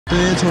तो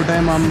ये छोटा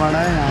इमामबाड़ा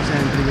है, यहाँ से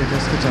एंट्री गेट है,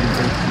 इसके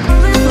चलते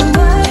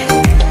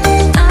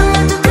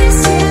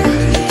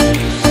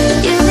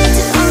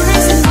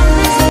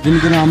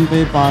जिनके नाम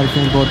पे पार्क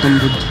है गौतम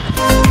बुद्ध।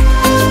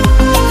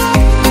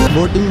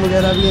 बोटिंग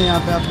वगैरह भी है यहाँ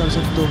पे, आप कर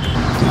सकते हो।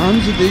 ध्यान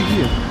से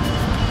देखिए।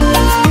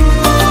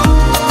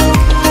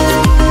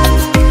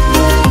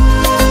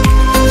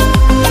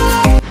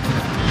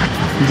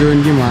 जो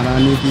इनकी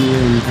महारानी थी ये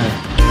इनका है।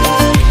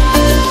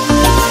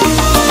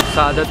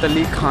 सादत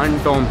अली खान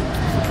टॉम,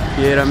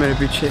 ये रहा मेरे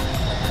पीछे।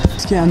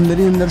 इसके अंदर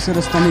ही अंदर से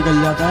रास्ता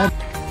निकल जाता है।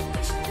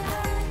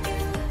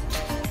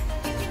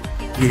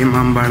 ये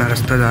इमामबाड़ा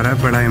रास्ता जा रहा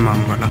है, बड़ा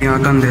इमामबाड़ा।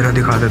 यहाँ का अंधेरा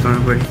दिखा देता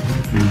हूँ भाई।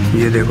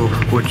 ये देखो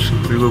कुछ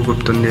बिल्कुल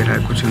गुप्त अंधेरा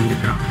है, कुछ नहीं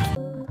दिख रहा।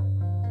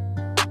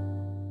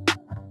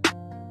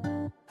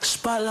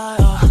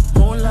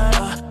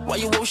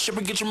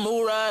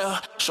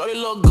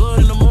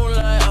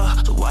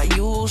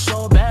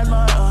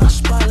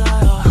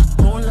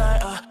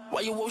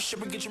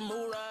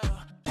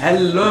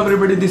 Hello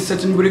everybody, this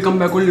Sachin Puri come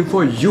back only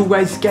for you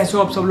guys. कैसे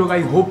हो आप सब लोग?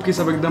 आई होप कि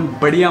सब एकदम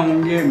बढ़िया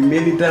होंगे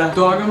मेरी तरह।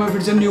 तो आगे मैं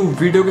फिर से न्यू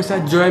वीडियो के साथ,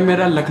 जो है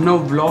मेरा लखनऊ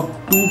व्लॉग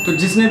 2। तो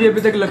जिसने भी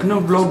अभी तक लखनऊ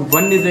व्लॉग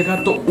 1 नहीं देखा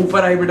तो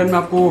ऊपर आई बटन में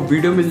आपको वो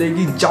वीडियो मिल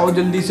जाएगी, जाओ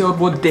जल्दी से और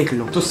वो देख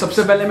लो। तो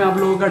सबसे पहले मैं आप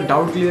लोगों का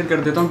डाउट क्लियर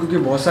कर देता हूँ, क्योंकि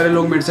बहुत सारे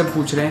लोग मेरे से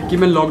पूछ रहे हैं कि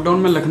मैं लॉकडाउन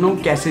में लखनऊ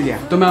कैसे गया।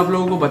 तो मैं आप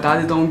लोगों को बता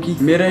देता हूँ कि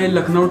मेरा ये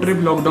लखनऊ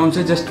ट्रिप लॉकडाउन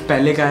से जस्ट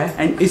पहले का है,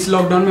 एंड इस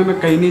लॉकडाउन में मैं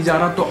कहीं नहीं जा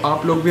रहा। तो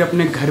आप लोग भी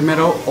अपने घर में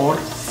रहो और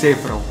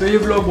सेफ रहो। तो ये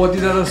व्लॉग बहुत ही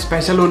ज्यादा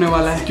स्पेशल होने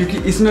वाला है, क्योंकि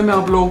इसमें मैं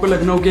आप लोगों को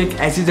लखनऊ की एक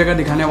ऐसी जगह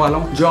दिखाने वाला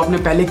हूँ जो आपने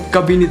पहले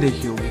कभी नहीं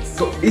देखी होगी।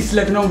 तो इस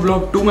लखनऊ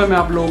व्लॉग 2 में मैं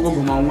आप लोगों को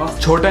घुमाऊंगा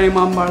छोटा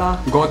इमामबाड़ा,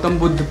 गौतम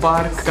बुद्ध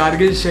पार्क,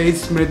 कारगिल शहीद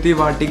स्मृति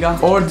वाटिका,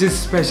 और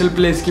जिस स्पेशल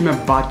प्लेस की मैं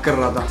बात कर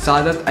रहा था,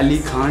 सादत अली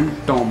खान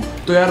टॉम।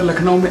 तो यार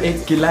लखनऊ में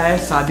एक किला है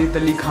सादत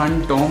अली खान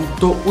टॉम।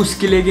 तो उस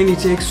किले के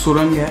नीचे एक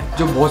सुरंग है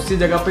जो बहुत सी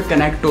जगह पे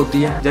कनेक्ट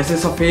होती है, जैसे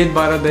सफेद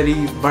बारादरी,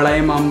 बड़ा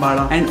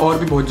इमामबाड़ा एंड और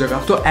भी बहुत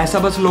जगह। तो ऐसा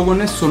बस लोगों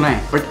ने सुना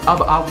है, बट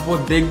अब आप वो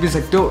देख भी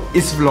सकते हो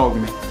इस व्लॉग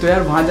में। तो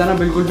यार वहां जाना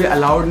बिल्कुल भी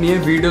अलाउड नहीं है,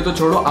 वीडियो तो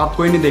छोड़ो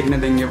आपको ही नहीं देखने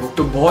देंगे वो।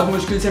 तो बहुत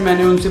मुश्किल से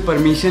मैंने उनसे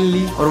परमिशन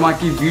ली और वहाँ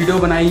की वीडियो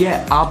बनाई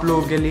है आप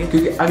लोगों के लिए,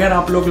 क्योंकि अगर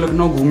आप लोग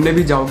लखनऊ घूमने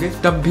भी जाओगे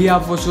तब भी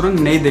आप वो सुरंग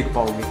नहीं देख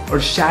पाओगे,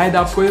 और शायद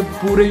आपको ये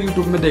पूरे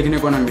यूट्यूब में देखने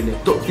को ना मिले।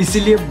 तो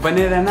इसीलिए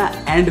बने रहना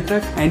एंड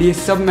तक, एंड ये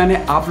सब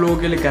मैंने आप लोगों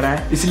के लिए करा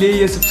है, इसलिए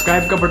ये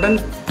सब्सक्राइब का बटन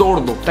तोड़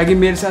दो ताकि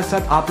मेरे साथ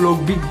साथ आप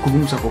लोग भी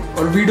घूम सको।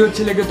 और वीडियो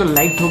अच्छी लगे तो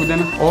लाइक ठोक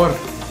देना, और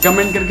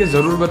कमेंट करके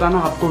जरूर बताना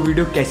आपको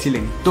वीडियो कैसी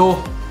लगी।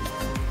 तो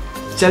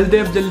चलते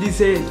अब जल्दी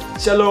से,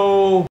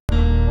 चलो।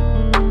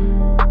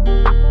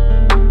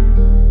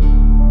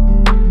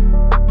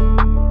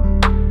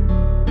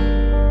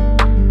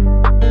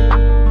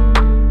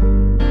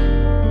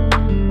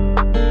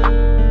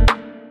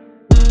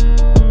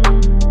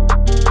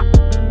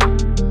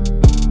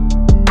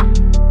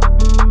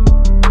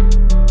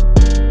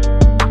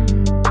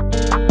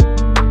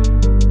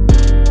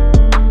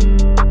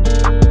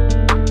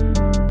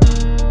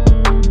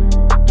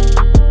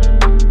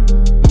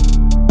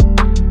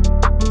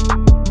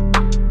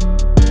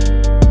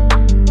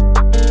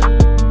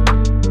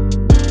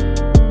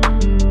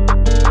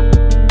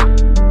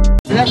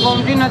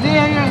 कौन सी नदी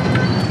है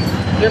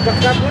ये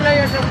पक्का पुल है,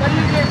 ये सब कर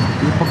लीजिए।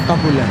 ये पक्का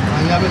पुल है।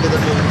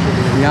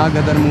 यहाँ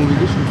गदर मूवी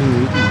की शूटिंग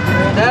हुई थी।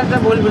 इधर से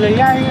भूल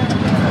भुलैया है ये।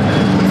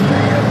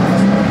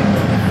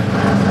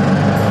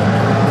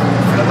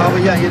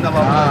 भैया ये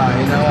नवाब, हाँ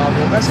ये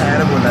नवाबों का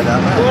शहर बोला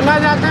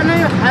जाता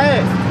नहीं है।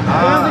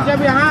 हाँ।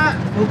 जब यहाँ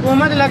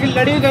हुकूमत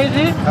लड़ी गई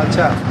थी,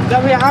 अच्छा,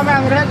 जब यहाँ में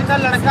अंग्रेज का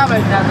लड़का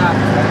बैठा था,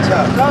 अच्छा,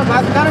 तो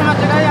भगदड़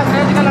मच गई,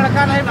 अंग्रेज का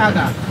लड़का नहीं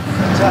भागा।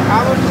 अच्छा,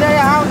 अब उससे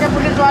यहाँ के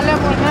पुलिस वाले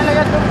पूछने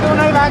लगे तुम क्यों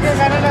नहीं भागे?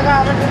 कहने लगा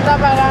हमें जूता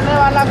पहराने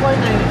वाला कोई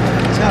नहीं।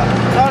 अच्छा,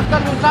 तो उसका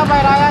जूता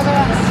पहराया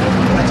गया।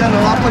 अच्छा,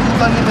 नवाब को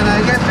जूता नहीं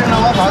पहनाया गया, इसलिए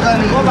नवाब भागा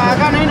नहीं। वो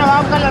भागा नहीं,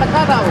 नवाब का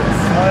लड़का था वो।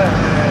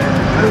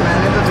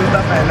 मैंने तो जूता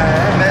पहना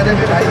है, मैंने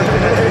भी भाई।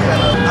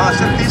 हाँ,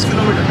 सिर्फ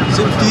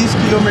 30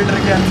 किलोमीटर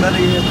के अंदर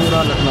ही ये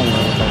पूरा लखनऊ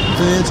है।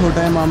 तो ये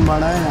छोटा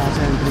इमामबाड़ा है, यहाँ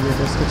से एंट्री गेट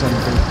है, इसके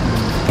चलते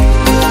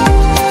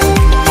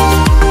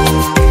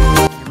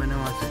मैंने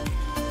वहाँ से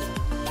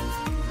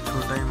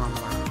छोटा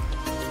इमामबाड़ा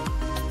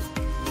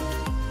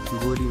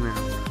गोरी में।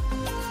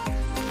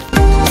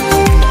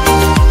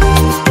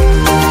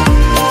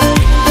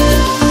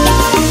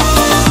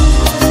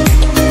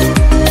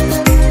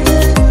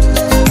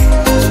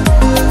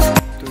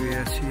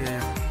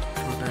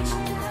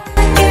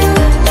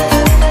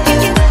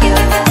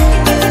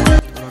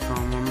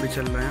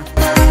 चल रहे हैं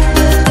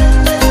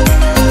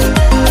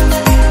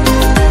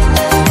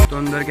तो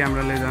अंदर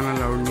कैमरा ले जाना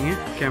अलाउड नहीं है,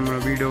 कैमरा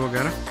वीडियो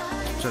वगैरह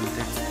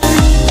चलते हैं।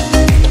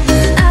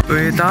 तो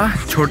ये था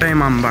छोटा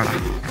इमामबाड़ा,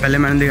 पहले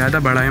मैंने दिखाया था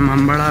बड़ा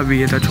इमामबाड़ा, अभी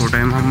ये था छोटा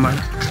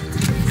इमामबाड़ा।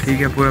 ठीक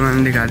है, पूरा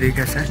मैंने दिखा दिया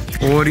कैसा है।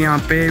 और यहाँ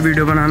पे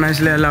वीडियो बनाना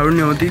इसलिए अलाउड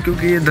नहीं होती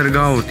क्योंकि ये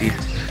दरगाह होती है,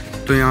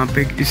 तो यहाँ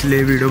पे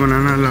इसलिए वीडियो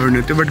बनाना अलाउड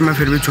नहीं होती, बट मैं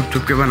फिर भी छुप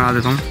छुप के बना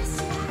देता हूँ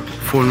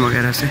फ़ोन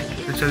वगैरह से।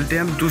 तो चलते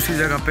हैं हम दूसरी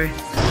जगह पे।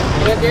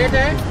 ये गेट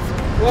है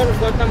और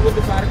गौतम बुद्ध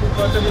पार्क,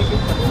 गौतम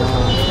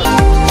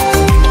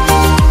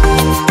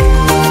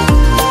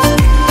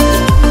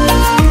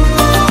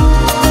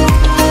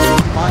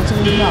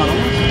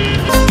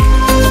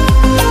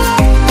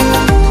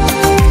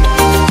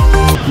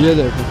ये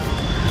देखो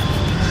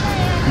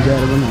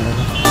जहर बना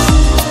रहा।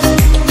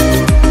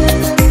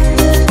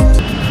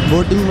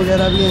 बोटिंग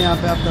वगैरह भी है यहाँ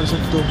पे, आप कर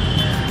सकते हो।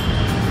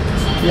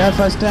 यार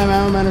फर्स्ट टाइम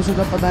आया हूँ, मैंने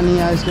सोचा पता नहीं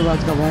यार इसके बाद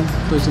कब आऊँ,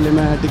 तो इसलिए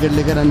मैं टिकट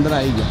लेकर अंदर आ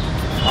ही गया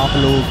आप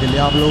लोगों के लिए।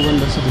 आप लोग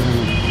अंदर से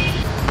दिखाएंगे।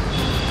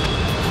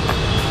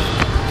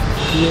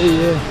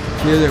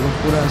 ये देखो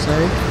पूरा ऐसा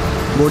है,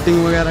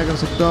 बोटिंग वगैरह कर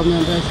सकते हो आप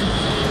यहाँ पे ऐसे।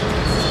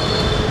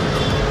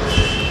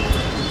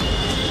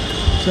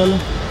 चलो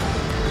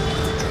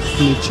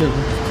नीचे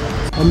को।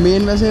 और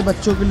मेन वैसे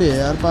बच्चों के लिए है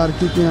यार पार्क,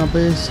 क्योंकि यहाँ पे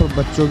सब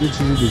बच्चों की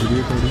चीज़ें दिख रही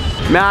है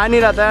थोड़ी। मैं आ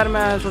नहीं रहा था यार,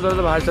 मैं सोच रहा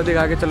था बाहर से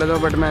दिखा के चला जाऊँ,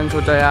 बट मैंने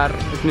सोचा यार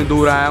इतनी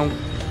दूर आया हूँ,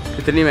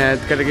 इतनी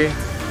मेहनत करके,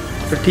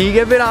 तो ठीक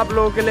है फिर आप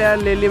लोगों के लिए यार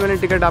ले ली मैंने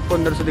टिकट आपको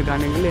अंदर से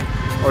दिखाने के लिए,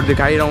 और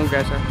दिखा ही रहा हूँ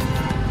कैसा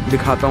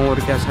दिखाता हूँ और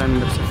कैसा है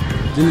अंदर से।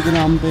 जिनके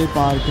नाम पे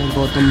पार्क है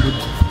गौतम बुद्ध।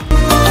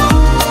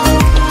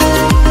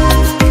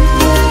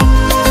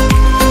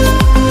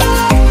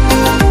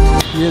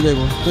 ये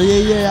देखो, तो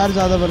यही है यार,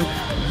 ज़्यादा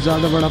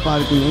बड़ा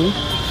पार्क नहीं है,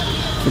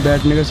 तो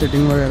बैठने का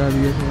सेटिंग वगैरह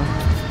भी है थोड़ा,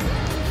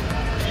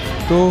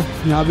 तो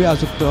यहाँ भी आ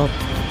सकते हो आप।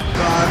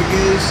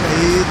 कारगिल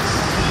शहीद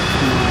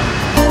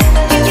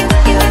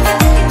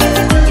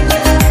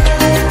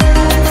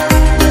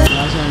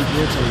यहाँ से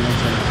एंट्री चलना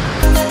चाहिए।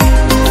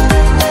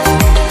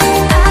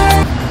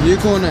 ये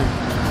कौन है?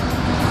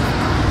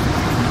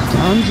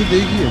 ध्यान से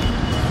देखिए।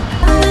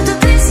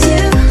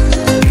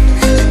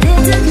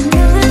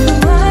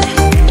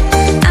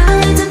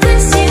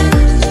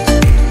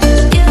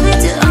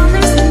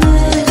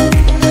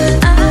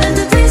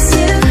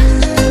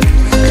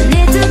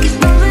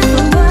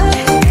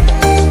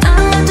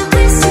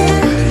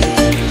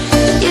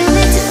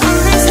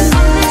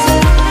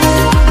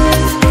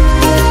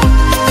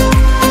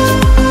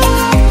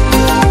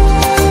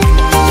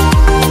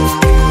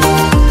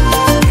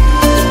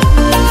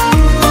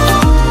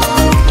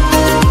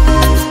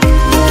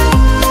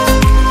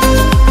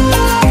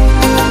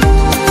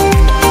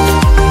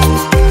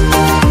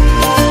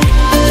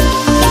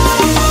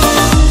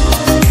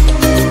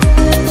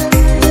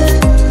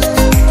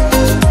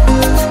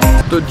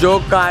 जो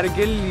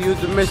कारगिल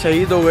युद्ध में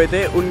शहीद हो गए थे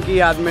उनकी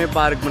याद में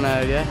पार्क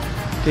बनाया गया है,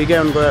 ठीक है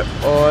उनको।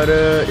 और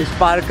इस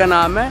पार्क का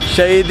नाम है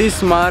शहीदी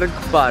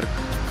स्मारक पार्क,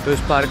 तो इस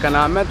पार्क का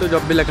नाम है। तो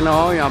जब भी लखनऊ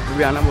आओ यहाँ पे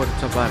भी आना, बहुत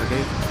अच्छा पार्क है।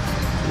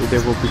 ये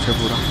देखो पीछे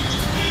पूरा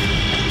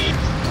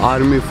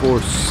आर्मी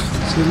फोर्स।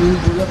 स्विमिंग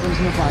पूल है पर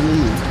इसमें पानी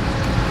नहीं है,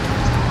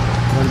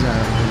 भर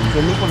जाएगा।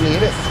 स्विमिंग पूल नहीं है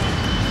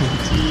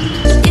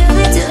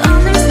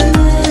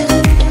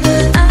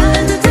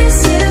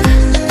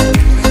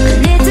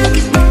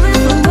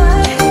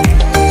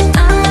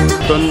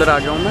तो अंदर आ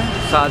गया हूँ मैं।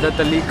 सादत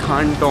अली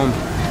खान टॉम,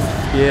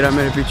 ये रहा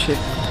मेरे पीछे,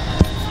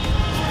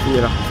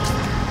 ये रहा।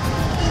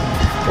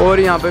 और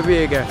यहाँ पे भी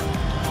एक है,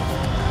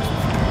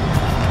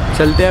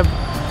 चलते हैं अब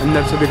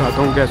अंदर से दिखाता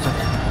हूँ कैसा।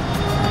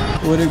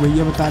 और एक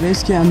भैया बता रहे हैं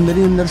इसके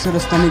अंदर से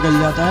रास्ता निकल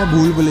जाता है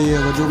भूल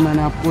भुलैया का, जो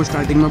मैंने आपको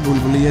स्टार्टिंग में भूल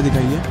भुलैया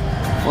दिखाई है।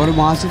 और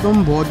वहाँ से तो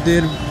हम बहुत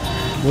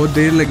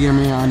देर लगी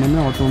हमें यहाँ आने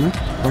में ऑटो में,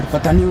 बट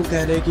पता नहीं वो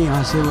कह रहे हैं कि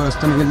यहाँ से वो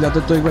रास्ता निकल जाता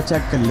है, तो एक बार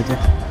चेक कर लेते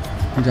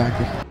हैं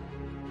जाके।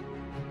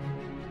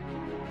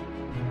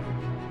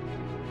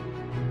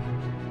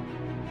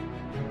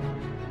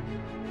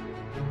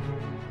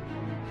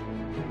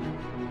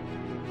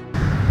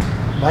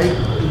 भाई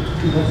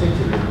इधर से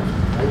चलो,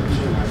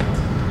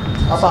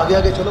 आप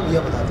आगे चलो,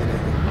 भैया बताते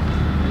रहेंगे।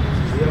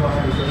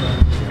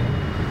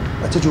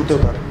 अच्छा जूते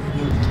उतार,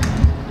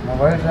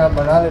 मोबाइल से आप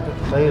बना ले तो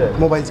सही रहे।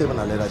 मोबाइल से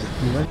बना ले राजा।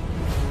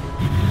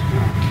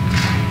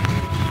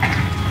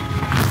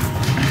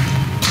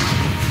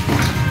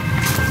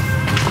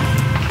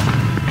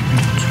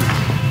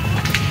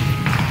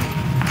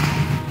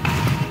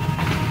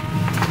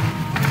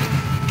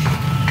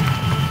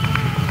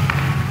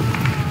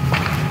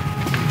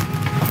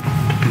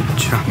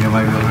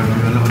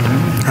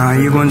 हाँ,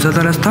 ये कौन सा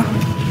था रास्ता?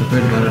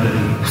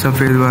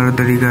 सफ़ेद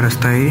बारादरी का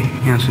रास्ता है,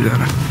 यहाँ से जा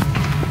रहा है।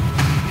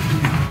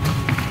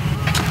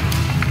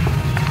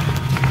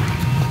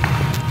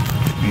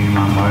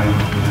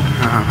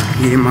 हाँ,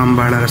 ये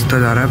इमामबाड़ा रास्ता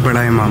जा रहा है,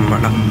 बड़ा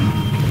इमामबाड़ा।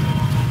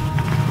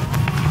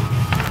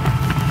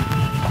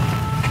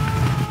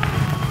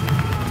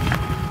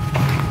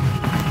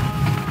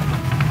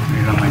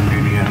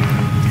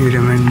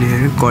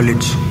 हीरामंडी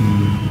कॉलेज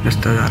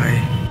रास्ता जा रहा है।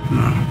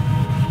 हाँ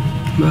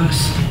बस।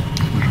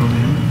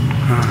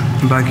 हाँ,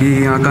 बाकी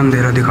यहाँ का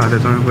अंधेरा दिखा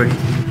देता हूँ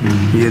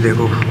भाई। ये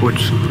देखो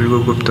कुछ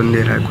बिल्कुल गुप्त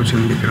अंधेरा है, कुछ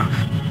नहीं दिख रहा।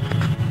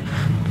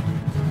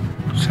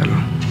 चलो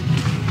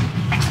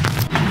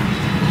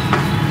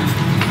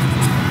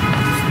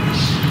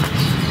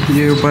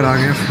ये ऊपर आ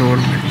गया फ्लोर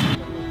पे।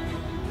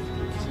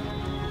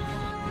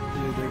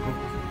 ये देखो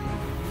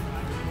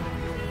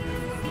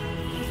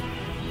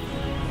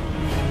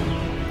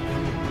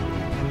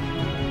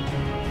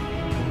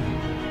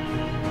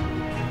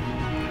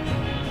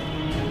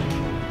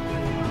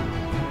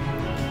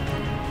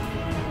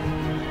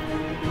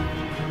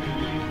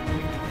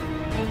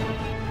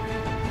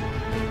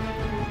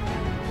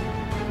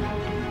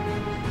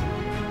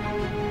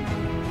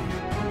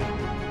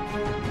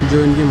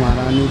जो इनकी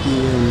महारानी थी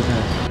ये उनका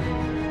है।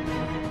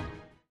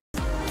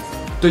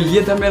 तो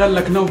ये था मेरा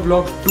Lucknow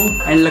blog 2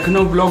 and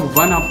Lucknow blog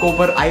 1 आपको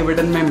ऊपर आई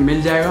बटन में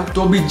मिल जाएगा,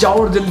 तो अभी जाओ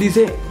और जल्दी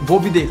से वो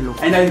भी देख लो।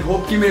 एंड आई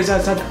होप कि मेरे साथ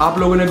साथ आप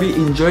लोगों ने भी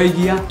इंजॉय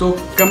किया, तो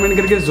कमेंट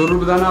करके जरूर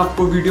बताना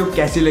आपको वीडियो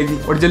कैसी लगी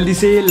और जल्दी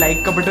से ये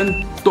लाइक का बटन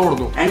तोड़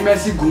दो। एंड मैं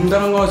ऐसे घूमता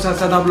रहूंगा और साथ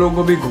साथ आप लोगों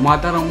को भी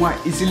घुमाता रहूंगा,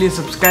 इसीलिए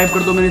सब्सक्राइब कर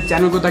दो मेरे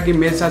चैनल को ताकि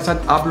मेरे साथ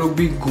साथ आप लोग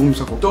भी घूम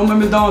सको। तो मैं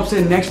मिलता हूँ आपसे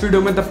नेक्स्ट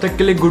वीडियो में, तब तक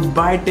के लिए good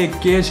bye, take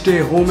care, stay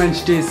home and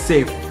stay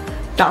safe,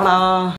 Tata.